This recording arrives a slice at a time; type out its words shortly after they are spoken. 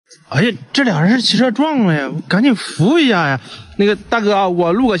哎呀，这俩人是骑车撞了呀，赶紧扶一下呀！那个大哥，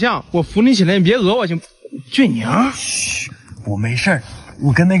我录个像，我扶你起来，你别讹我行？俊宁，嘘，我没事儿，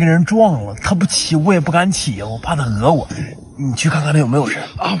我跟那个人撞了，他不骑我也不敢骑，我怕他讹我。你去看看他有没有事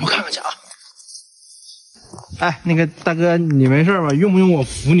啊？我看看去啊。哎，那个大哥，你没事吧？用不用我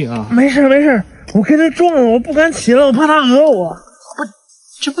扶你啊？没事没事，我跟他撞了，我不敢骑了，我怕他讹我。不，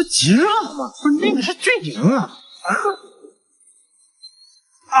这不急热吗？不是那个是俊宁啊。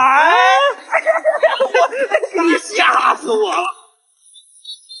哎！你吓死我了！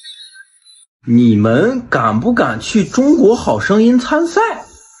你们敢不敢去中国好声音参赛？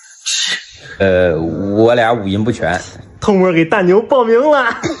我俩五音不全。偷摸给大牛报名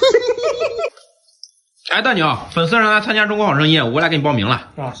了。哎，大牛，粉丝让他参加中国好声音，我俩给你报名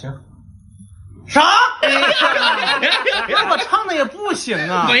了。啊，行。啥？我唱的也不行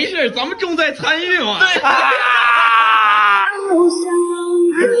啊。没事，咱们重在参与嘛。对。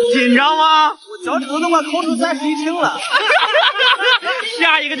紧张吗？我脚趾头都快抠出31青了。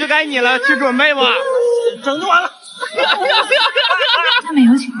下一个就该你了，去准备吧。整就完了。下面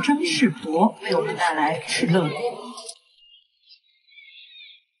有请张世博为我们带来《是乐谷》。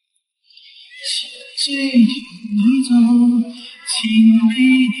轻轻地走，轻微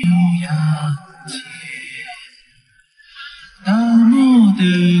牛羊街，大漠的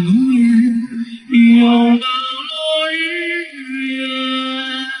孤雁拥抱落日圆，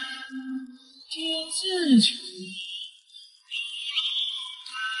天是秋，太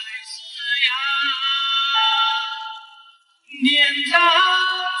嘶哑，年长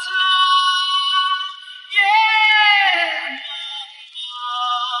草野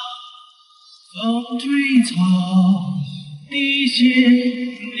风吹草低血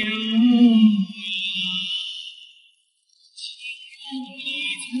流，情愿你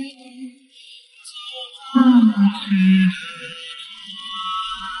在走马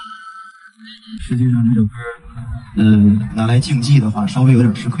实际上这首歌，拿来竞技的话，稍微有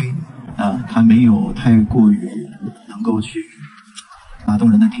点吃亏啊，它没有太过于能够去打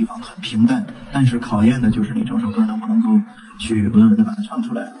动人的地方，很平淡。但是考验的就是你整首歌能不能够去稳稳的把它唱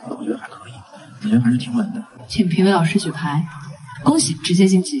出来。我觉得还可以，我觉得还是挺稳的。请评委老师举牌，恭喜直接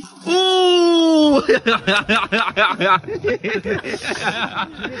晋级。哦，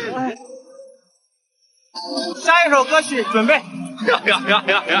下一首歌曲准备。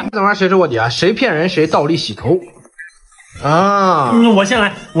这玩意儿谁是卧底啊？谁骗人谁倒立洗头啊！我先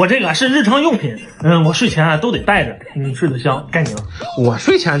来，我这个是日常用品，我睡前都得带着，睡得香。该你了。我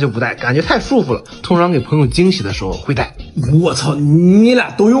睡前就不带，感觉太束缚了。通常给朋友惊喜的时候会带。我操，你俩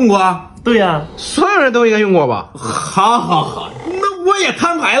都用过啊？对呀，所有人都应该用过吧？好，那我也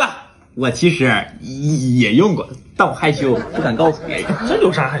摊牌了。我其实也用过，但我害羞，不敢告诉别人。这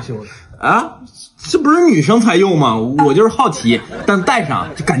有啥害羞的？啊，这不是女生才用吗？我就是好奇，但戴上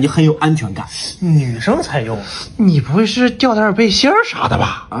就感觉很有安全感。女生才用？你不会是吊带背心啥的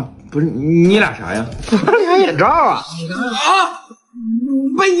吧？啊，不是，你俩啥呀？我俩眼罩啊！啊，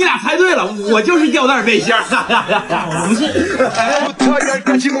被你俩猜对了，我就是吊带背心。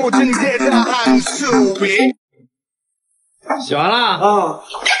我不信。洗完了啊！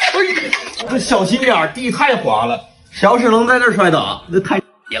这小心点，地太滑了，要是能在这儿摔倒，那太了。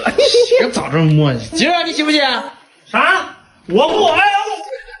别早这么磨叽。今儿你洗不洗？啥？我不，哎呦！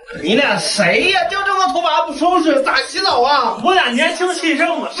你俩谁呀？掉这么多头发不收拾，咋洗澡啊？我俩年轻气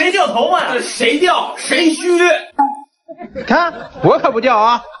盛嘛，谁掉头发呀？谁掉谁虚。看我可不掉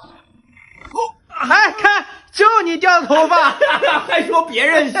啊！哎，看就你掉头发，还说别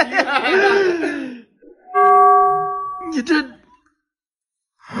人虚。你这。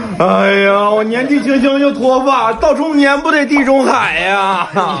哎呀，我年纪轻轻就脱发，到中年不得地中海呀！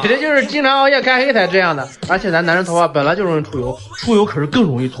你这就是经常熬夜开黑才这样的，而且咱男人头发本来就容易出油，出油可是更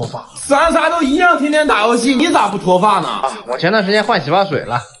容易脱发。咱仨都一样，天天打游戏，你咋不脱发呢？我前段时间换洗发水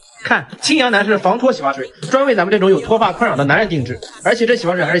了。看清扬男士防脱洗发水，专为咱们这种有脱发困扰的男人定制，而且这洗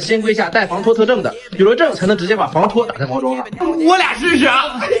发水还是仙规下带防脱特证的，有了证才能直接把防脱打在包装上。我俩试试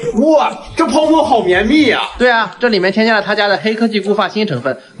啊！哇，这泡沫好绵密呀！对啊，这里面添加了他家的黑科技固发新成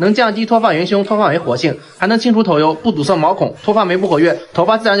分，能降低脱发元凶、脱发酶活性，还能清除头油，不堵塞毛孔，脱发酶不活跃，头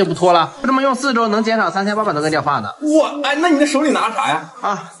发自然就不脱了。就这么用4周能减少3800多根掉发呢。哇，哎，那你的手里拿啥呀？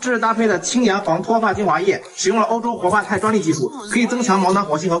啊，这是搭配的清扬防脱发精华液，使用了欧洲活化肽专利技术，可以增强毛囊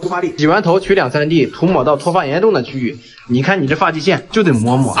活性和固发力。洗完头取2、3滴，涂抹到脱发严重的区域。你看你这发际线就得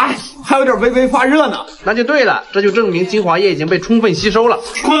抹抹，哎，还有点微微发热呢。那就对了，这就证明精华液已经被充分吸收了。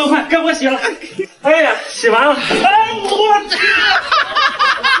快，该我洗了。哎呀，洗完了。哎，我。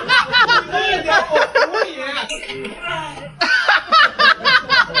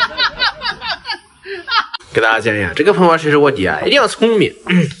给大家讲讲这个喷发谁是卧底啊，一定要聪明。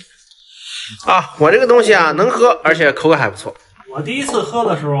啊，我这个东西啊能喝，而且口感还不错。我第一次喝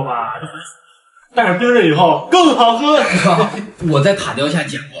的时候吧，但是冰了以后更好喝。我在塔吊下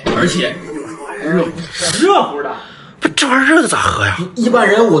捡过，而且热乎的。不，这玩意儿热的咋喝呀？一般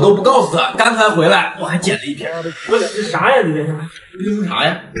人我都不告诉他。刚才回来我还捡了一瓶。不是这啥呀？你这是柠檬茶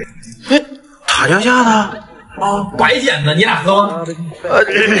呀？哎，塔吊下的。啊，白捡的，你俩喝吗？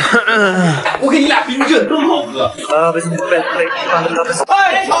我给你俩冰镇更好喝。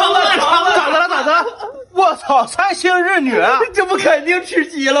哎，咋的？我操，3星日女，这不肯定吃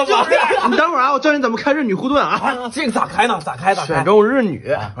鸡了吗？你等会儿啊，我教你怎么开日女护盾啊。这个咋开呢？咋开？选中日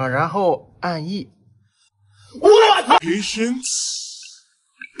女啊，然后按 E。我操 Patience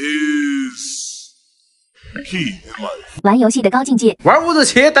is key in life. 玩游戏的高境界，玩五子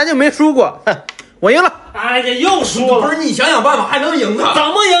棋咱就没输过，哼，我赢了。哎呀，又输了！不是你想想办法还能赢他？怎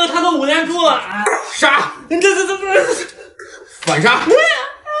么赢？他都5连输了。杀！这反杀！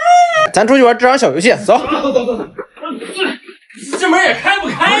咱出去玩职场小游戏，走。这门也开不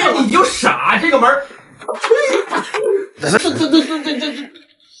开呀！你就傻，这个门。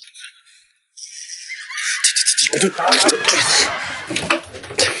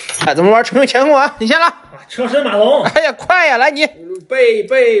哎，怎么玩？成为前锋啊！你先来。车身马龙。哎呀，快呀！来你。背。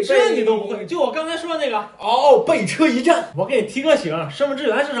这你都不会？就我刚才说的那个。哦，背车一战。我给你提个醒，生物支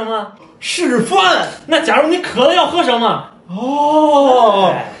援是什么？示范。那假如你渴了要喝什么？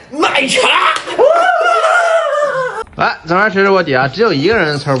哦，奶茶。来，咱玩谁是卧底啊？只有一个人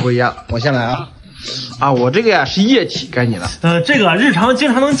的词儿不一样。我先来啊。啊，我这个呀是液体，该你了。这个日常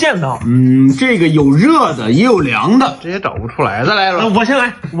经常能见到。这个有热的，也有凉的，这也找不出来。再来了。我先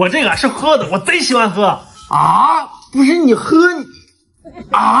来，我这个是喝的，我贼喜欢喝。啊，不是你喝你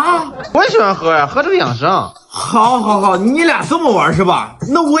啊？我也喜欢喝呀，喝这个养生。好，你俩这么玩是吧？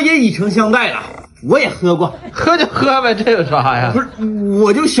那我也以诚相待了。我也喝过，喝就喝呗，这有啥呀？不是，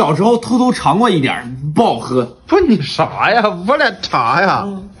我就小时候偷偷尝过一点，不好喝。不是你啥呀？我俩茶呀。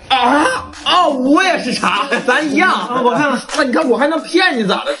我也是茶，咱一样。我看，那你看我还能骗你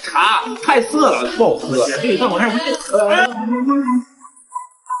咋的？茶太涩了，不好喝。那我还是不信。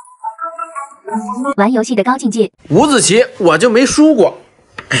玩游戏的高境界，五子棋我就没输过。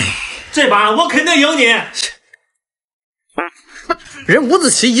这把我肯定赢你。人五子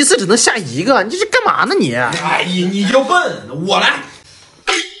棋一次只能下一个，你这是干嘛呢你？哎，你就笨，我来。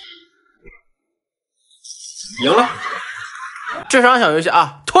赢了。智商小游戏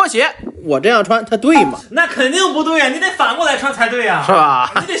啊，拖鞋我这样穿它对吗？那肯定不对呀，你得反过来穿才对呀，是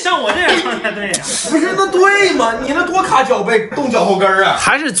吧？你得像我这样穿才对呀。不是那对吗？你那多卡脚背，动脚后跟啊！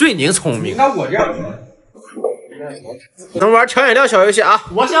还是最宁聪明。你看我这样穿。能玩调饮料小游戏啊？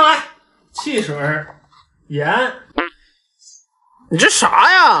我先来，汽水、盐。你这啥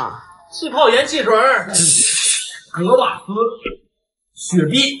呀？气泡盐汽水、格瓦斯、雪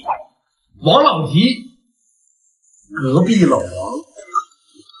碧、王老吉、隔壁老王。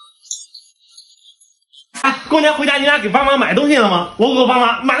哎，过年回家你俩给爸妈买东西了吗？我给我爸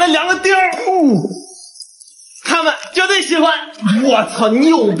妈买了2个貂，他们绝对喜欢。我操，你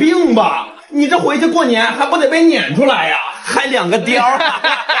有病吧？你这回去过年还不得被撵出来呀？还2个貂。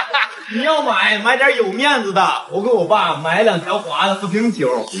你要买点有面子的，我给我爸买2条华的4瓶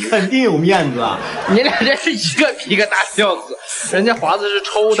酒，肯定有面子。你俩这是一个比一个大孝子，人家华子是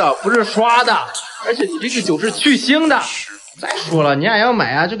抽的，不是刷的，而且你这个酒是去腥的。再说了，你俩要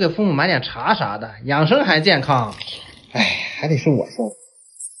买啊，就给父母买点茶啥的，养生还健康。哎，还得是我送。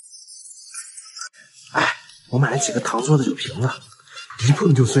哎，我买了几个糖做的酒瓶子，一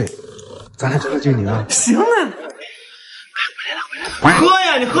碰就碎。咱俩整整敬你啊！行了。喝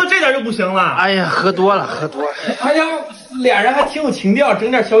呀，你喝这点就不行了。哎呀，喝多了。哎呀，俩人还挺有情调，整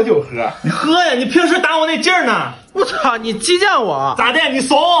点小酒喝。你喝呀，你平时打我那劲儿呢。我操，你激将我咋的？你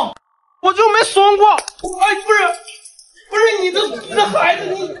怂？我就没怂过。哎，不是你这孩子，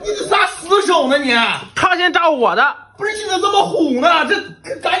你这啥死手呢你？他先扎我的。不是你咋这么虎呢？这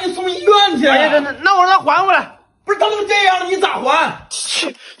赶紧送医院去。哎呀，那我让他还回来。不是他都这样了，你咋还？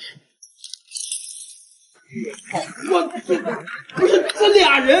我不是这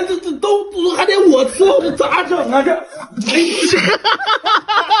俩人，这都还得我伺候，这咋整啊？这，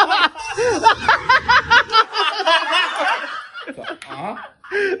啊，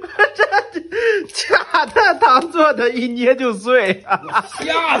这假的糖做的，一捏就碎，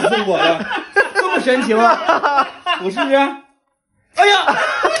吓死我了！这么神奇吗？我试试。哎呀，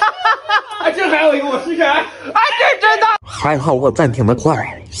哎，这还有一个，我试试。哎，这真的。还好我暂停的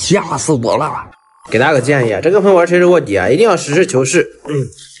快，吓死我了。给大家个建议啊，这个朋友玩谁是卧底啊，一定要实事求是。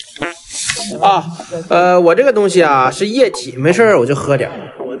我这个东西啊是液体，没事我就喝点。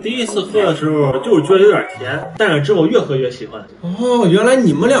我第一次喝的时候就是觉得有点甜，但是之后越喝越喜欢。哦，原来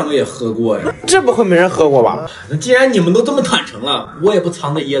你们两个也喝过呀？这不会没人喝过吧？那既然你们都这么坦诚了，我也不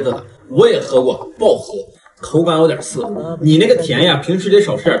藏着掖着了，我也喝过，不好喝，口感有点涩。你那个甜呀，平时得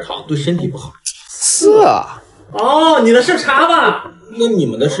少吃点糖，对身体不好。涩？哦，你的是茶吧？那你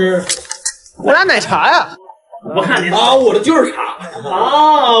们的是？我俩奶茶呀。我看你啊，我的就是茶。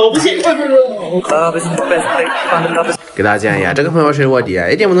哦，我不信。给大家建议啊，这个朋友是卧底，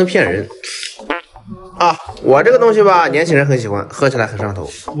一定不能骗人。啊，我这个东西吧，年轻人很喜欢，喝起来很上头。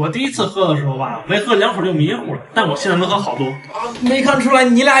我第一次喝的时候吧，没喝2口就迷糊了，但我现在能喝好多。没看出来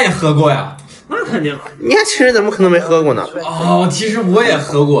你俩也喝过呀？那肯定。年轻人怎么可能没喝过呢？哦，其实我也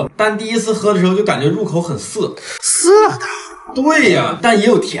喝过，但第一次喝的时候就感觉入口很涩。涩的？对呀，但也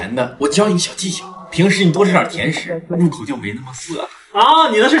有甜的。我教你个小技巧，平时你多吃点甜食，入口就没那么涩。啊，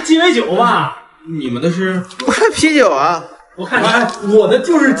你的是鸡尾酒吧？你们的是？不是啤酒啊。我看我的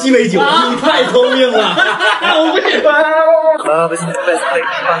就是鸡尾酒，你太聪明了。我不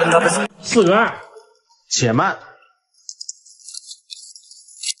信。4个2，且慢。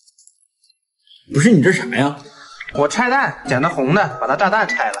不是你这啥呀？我拆弹捡的红的，把它炸弹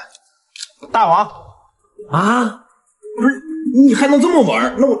拆了。大王啊，不是你还能这么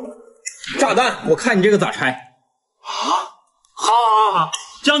玩？那我炸弹，我看你这个咋拆啊？好，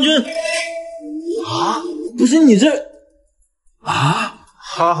将军啊，不是你这啊，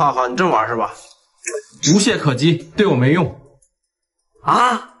好，你这么玩是吧？无懈可击，对我没用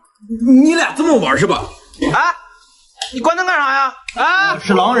啊！你俩这么玩是吧？啊！你关灯干啥呀？啊！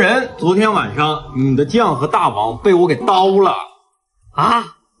是狼人，昨天晚上你的将和大王被我给刀了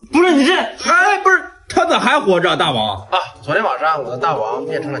啊！不是你这，不是他咋还活着？大王啊！昨天晚上我的大王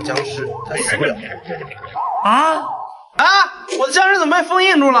变成了僵尸，他死不了。啊！我的僵尸怎么被封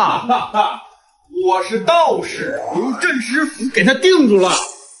印住了？哈哈，我是道士，用镇尸符给他定住了。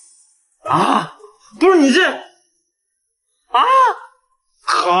啊！不是你这啊！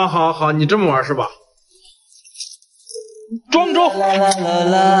好，你这么玩是吧？庄周，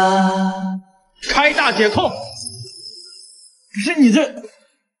开大解扣。不是你这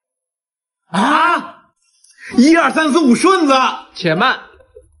啊！1、2、3、4、5顺子，且慢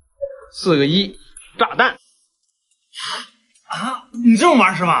，4个1，炸弹。啊！你这么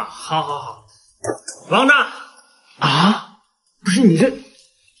玩是吧？好，王炸啊！不是你这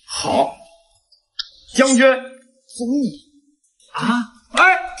好，将军啊！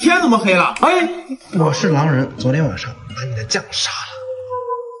哎，天怎么黑了？哎，我是狼人，昨天晚上把你的将杀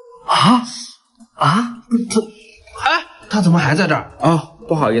了。他怎么还在这儿啊？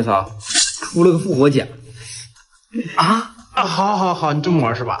不好意思啊，出了个复活甲。好，你这么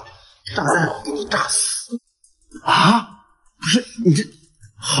玩是吧？炸弹给你炸死。不是你这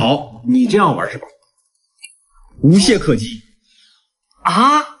好，你这样玩是吧？无懈可击。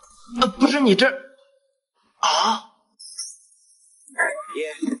不是你这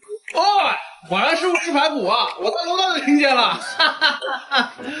晚上师傅吃排骨啊！我在楼道就听见了。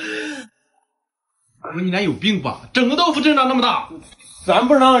我说你俩有病吧？整个豆腐阵仗那么大，咱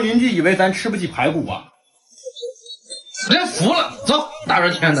不能让邻居以为咱吃不起排骨啊！我真服了。走，大热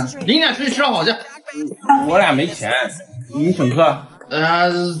天的，领俩出去吃烧烤去。我俩没钱，你请客。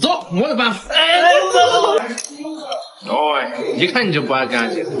走，我有办法。走。一看你就不爱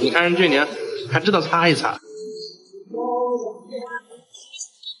干净。你看人俊宁还知道擦一擦。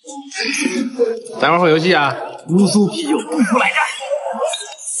咱玩会游戏啊！乌苏啤酒，不出来战！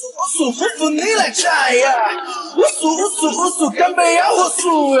我数你来战呀！我数干杯呀！我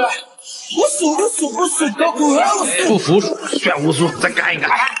数呀！我数高苦啊！不服输，选乌苏，再干一干。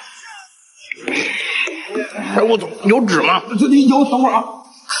哎，吴总有纸吗？有，等会儿啊。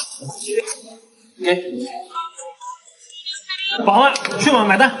给。保安，去吧，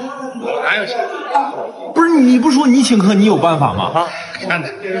买单。我哪有钱？不是你不说你请客，你有办法吗？看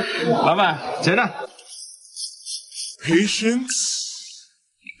着，老板结账。Patience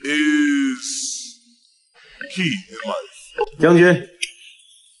is key in life。将军，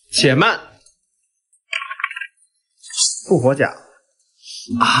且慢。复活甲。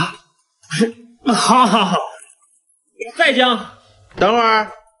不是，好，再将。等会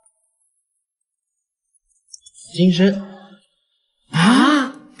儿。金身。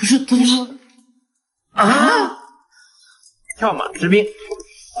不是他说跳马之兵，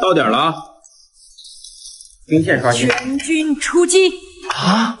到点了啊！兵线刷新。全军出击！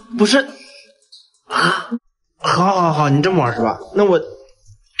不是好，你这么玩是吧？那我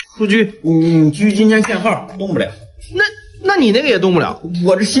出车，你居今天限号，动不了。那你那个也动不了。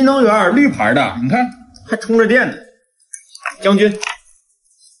我这新能源绿牌的，你看还充着电呢。将军，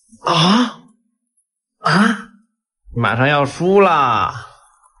马上要输啦！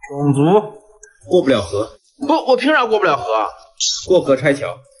种族过不了河。不，我凭啥过不了河？过河拆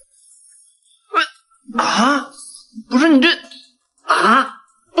桥。不是你这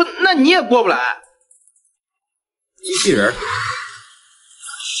不，那你也过不来。机器人。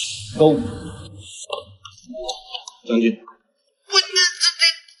勾。将军。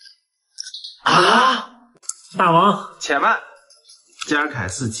大王，且慢，加尔凯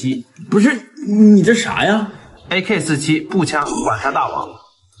47，不是你这啥呀 ？AK47步枪管他大王。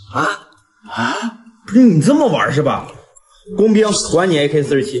不是你这么玩是吧？工兵管你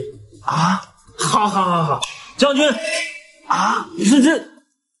AK47。好，将军。不是这。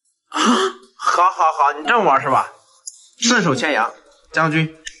好，你这么玩是吧？顺手牵羊，将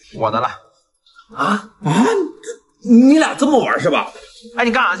军，我的了。你俩这么玩是吧？哎，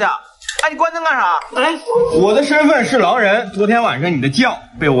你干啥去？哎，你关灯干啥？哎，我的身份是狼人。昨天晚上你的将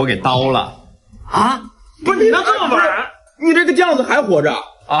被我给刀了。不是你能这么玩？你这个将子还活着？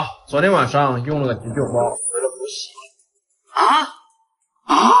昨天晚上用了个急救包，为了补血。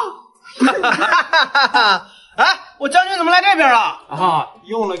哎，我将军怎么来这边了？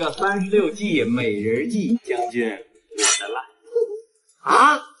用了个36计美人计，将军我的了。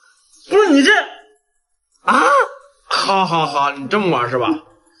不是你这好，你这么玩是吧？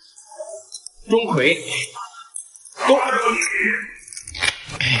钟馗，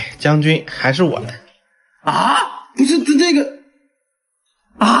将军还是我的。不是这个。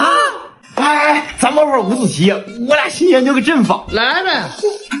咱们玩五子棋，我俩先研究个阵法。来呗，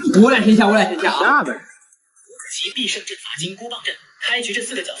我俩先下啊。其必胜阵法金箍棒阵，开局这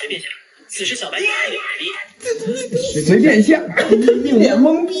4个角随便下。此时小白脸逼，随便下，一脸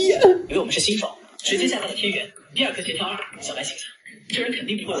懵逼。因为我们是新手，直接下到了天元。第2颗协调2，小白心想，这人肯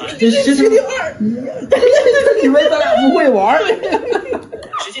定不会玩。协调2，以为咱俩不会玩。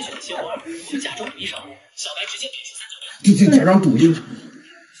直接选协调2，就假装赌一手。小白直接给出3角就假装赌一手。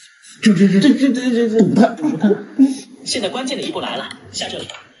这赌他。现在关键的一步来了，下这里。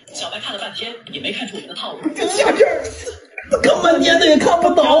小白看了半天也没看出我们的套路。下这儿，看半天的也看不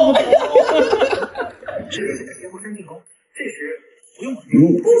懂。这是天后3进攻，这时不用管，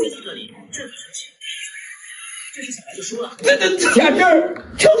直接到这里，这才神奇。这时小白就输了。下这儿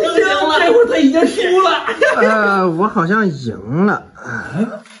成型了，这会儿他已经输了。我好像赢了。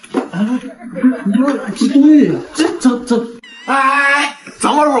不对呀，这。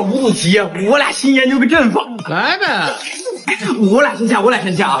咱玩五子棋，我俩先研究个阵法。来呗，我俩先下。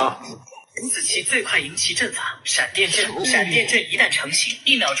五子棋最快赢棋阵法，闪电阵。闪电阵一旦成型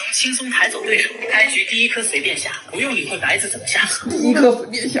，1秒钟轻松抬走对手。开局第1颗随便下，不用理会白子怎么下。第1颗随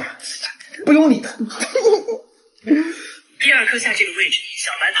便下，不用理他。第2颗下这个位置，小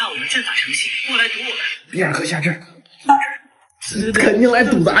白怕我们阵法成型，过来堵我们。第2颗下这儿，肯定来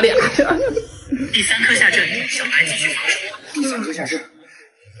堵咱俩。第3颗下这里，小白继续防守。第3颗下这儿，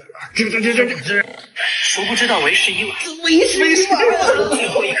殊不知道为时已晚。为时已晚。最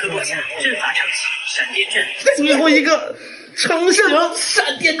后1颗落下，阵法成型，闪电阵。最后1个成胜，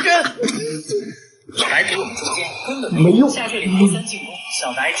闪电阵。小白堵我们中间，根本没用。下这里活3进攻，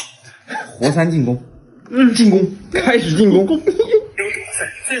小白活3进攻。进攻，开始进攻。有堵子，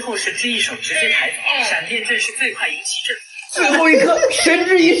最后神之一手直接抬走。闪电阵是最快赢棋阵。最后1颗神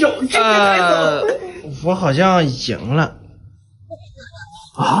之一手直接抬走。我好像赢了。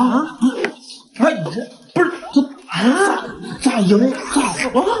不是咋赢咋死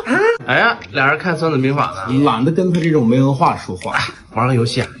了？哎呀，俩人看《孙子兵法》呢，懒得跟他这种没文化说话。玩个游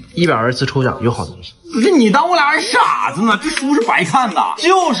戏，120次抽奖有好东西。不是你当我俩是傻子呢？这书是白看的。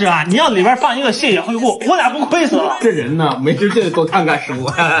就是你要里边放一个谢谢惠顾，我俩不亏死了。这人呢，没事就得多看看书。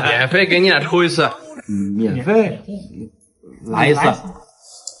免费给你俩抽一次。免费，来一次。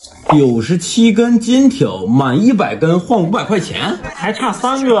97根金条，满100根换500块钱，还差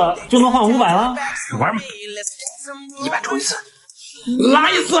3个就能换500了。玩吧，100抽一次，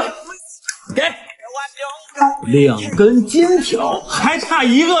来一次，给2根金条，还差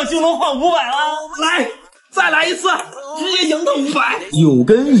1个就能换500了。来，再来一次，直接赢他500。9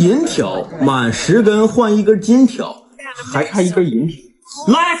根银条，满10根换1根金条，还差1根银条。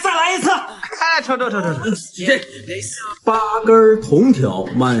来，再来一次。抽。这8根铜条，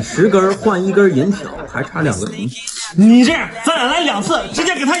满10根换1根银条，还差2个铜条。你这样，咱俩来2次，直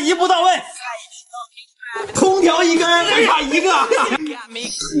接给他一步到位。铜条1根，还差1个。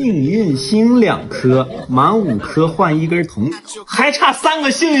幸运星2颗，满5颗换1根铜条，还差3个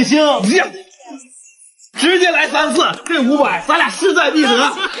幸运星。直接来3次，这500咱俩势在必得。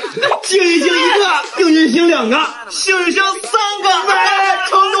幸运星1个，幸运星2个，幸运星3个，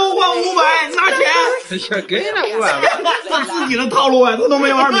成功换500，拿钱。也给了500万，他自己的套路啊，他都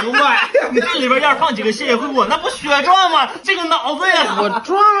没玩明白。这里边要是放几个谢谢惠顾，那不血赚吗？这个脑子呀！我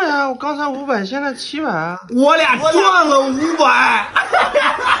赚了呀，我刚才500，现在700啊。我俩赚了500，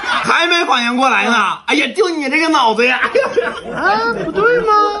还没反应过来呢。哎呀，就你这个脑子呀！啊，不对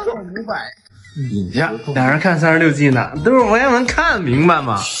吗？你呀，俩人看36集呢，都是文言文看明白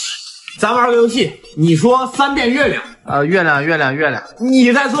吗？咱玩个游戏，你说3遍月亮。月亮，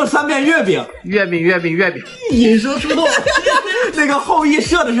你再说3遍月饼。月饼。引蛇出洞。那个后羿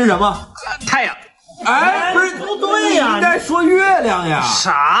射的是什么？太阳。哎，不是，不对呀，应该说月亮呀。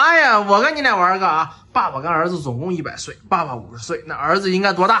啥呀？我跟你俩玩个啊，爸爸跟儿子总共100岁，爸爸50岁，那儿子应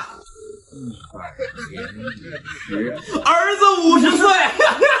该多大？儿子50岁，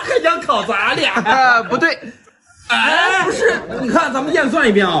还想考咱俩？不对。哎，不是，你看咱们验算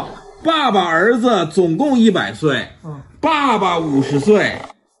一遍啊。爸爸儿子总共100岁，爸爸50岁，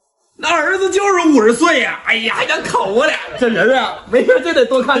那儿子就是50岁呀！哎呀，还想考我俩？这人啊，没事就得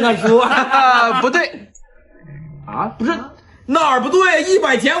多看看书啊！不对，啊，不是哪儿不对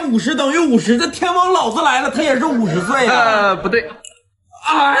？100减50等于50，这天王老子来了，他也是50岁啊！不对，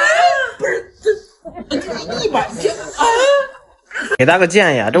哎，不是这100减哎，给大个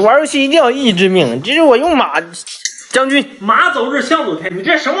建议啊，这玩游戏一定要意志命。这是我用马。将军，马走日，象走天，你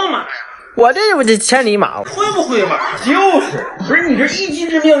这什么马呀？我这千里马，会不会马？就是，不是你这一己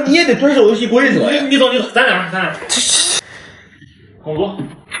之命，你也得遵守游戏规则。你走，咱俩。公主，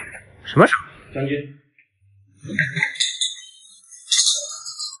什么事？将军，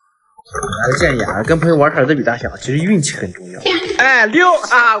来个建议啊，跟朋友玩骰子比大小，其实运气很重要。哎，6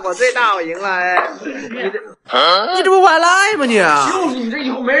啊，我最大，我赢了。哎，你这不玩赖吗你？就是你这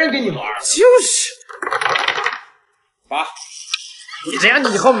以后没人跟你玩。就是。8，你这样，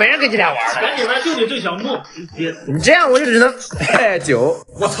你以后没人跟你俩玩了。赶紧来，就你这小木。你这样我就只能9。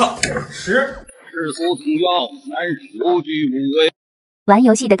我操，10。世俗宗教，男人有惧无畏。玩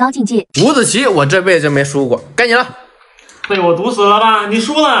游戏的高境界。五子棋我这辈子就没输过，该你了。被我毒死了吧？你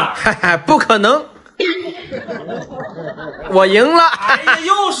输了。不可能。我赢了。哎呀，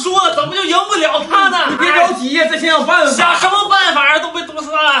又输了，怎么就赢不了他呢？你别着急，再想想办法。想什么办法都被毒死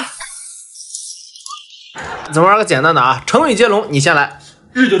了。咱玩个简单的啊，成语接龙，你先来。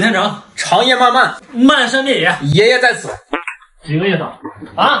日久天长，长夜漫漫，漫山遍野，爷爷在此。几个意思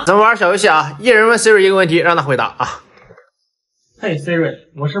啊？咱们玩小游戏啊，一人问 Siri 一个问题，让他回答啊。嘿 Siri，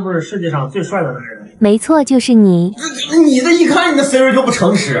 我是不是世界上最帅的男人？没错，就是你。你这一看你的 Siri 就不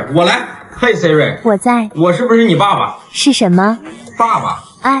诚实。我来，嘿 Siri， 我在。我是不是你爸爸？是什么？爸爸。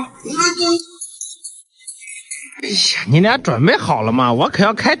哎。哎呀，你俩准备好了吗？我可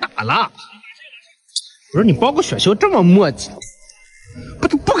要开打了。不是你包个雪球这么磨叽，不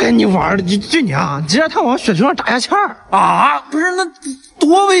跟你玩了，就你啊，直接他往雪球上扎下签儿啊！不是那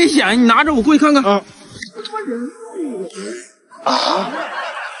多危险！你拿着我过去看看。啊！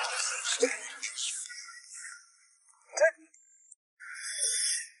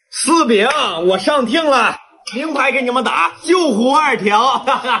四饼，我上听了，名牌给你们打，就胡2条。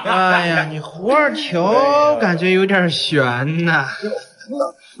哎呀，你胡2条感觉有点悬呐。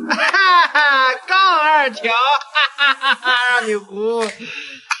哈哈，杠2条，哈哈哈，让你胡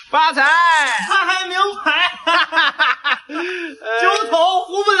发财，他还名牌，哈哈哈，9头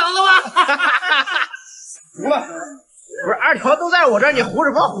胡不了了吧？胡了，不是2条都在我这儿，你胡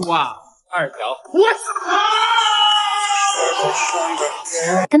什么胡啊？2条，我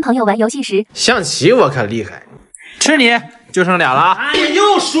跟朋友玩游戏时，象棋我可厉害，吃你就剩俩了啊！哎呀，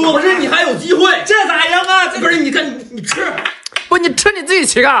又输了，不是你还有机会，这咋赢啊？不是你看你吃。不，你吃你自己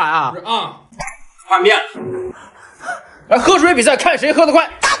棋干啥呀？啊，换面。来喝水比赛，看谁喝得快。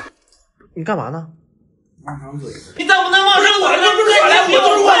你干嘛呢？你怎么能往上我呢？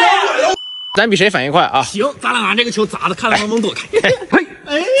咱比谁反应快啊！行，咱俩拿这个球砸的，看能不能躲开。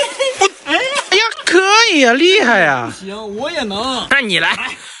哎呀，可以呀，厉害呀！行，我也能。那你来。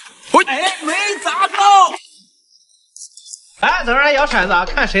哎，没砸到。来，等会儿来摇骰子啊，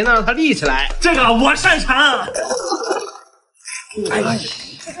看谁能让他立起来。这个我擅长。哎呀，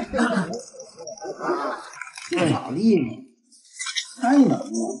哪立呢？太难了。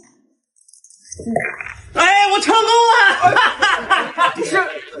哎，我成功了！不是，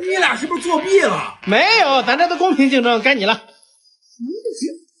你俩是不是作弊了？没有，咱这都公平竞争，该你了。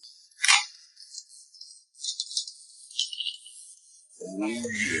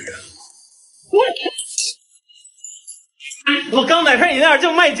我刚买瓶饮料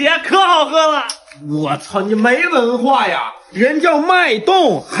就卖结，可好喝了。我操，你没文化呀！人叫脉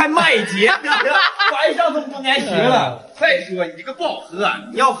动，还卖结，还上这么多年学了。再说你这个不好喝，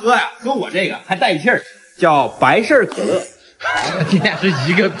你要喝呀，喝我这个还带气儿，叫白事可乐。你俩是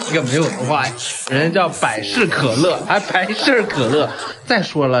一个比一个没有文化呀！人家叫百事可乐，还百事可乐。再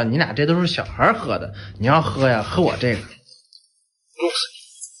说了，你俩这都是小孩喝的，你要喝呀，喝我这个。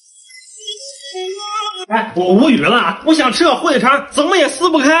哎，我无语了，我想吃个火腿肠，怎么也撕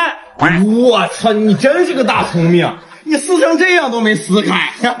不开。我操，你真是个大聪明，你撕成这样都没撕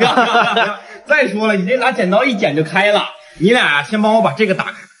开。再说了，你这拿剪刀一剪就开了。你俩先帮我把这个打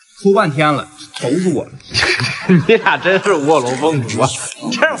开，抠半天了，愁死我了。你俩真是卧龙凤雏啊！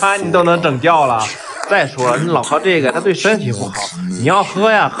这玩意儿你都能整掉了。再说了，你老喝这个，它对身体不好。你要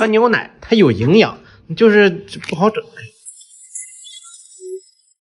喝呀，喝牛奶，它有营养，就是不好整。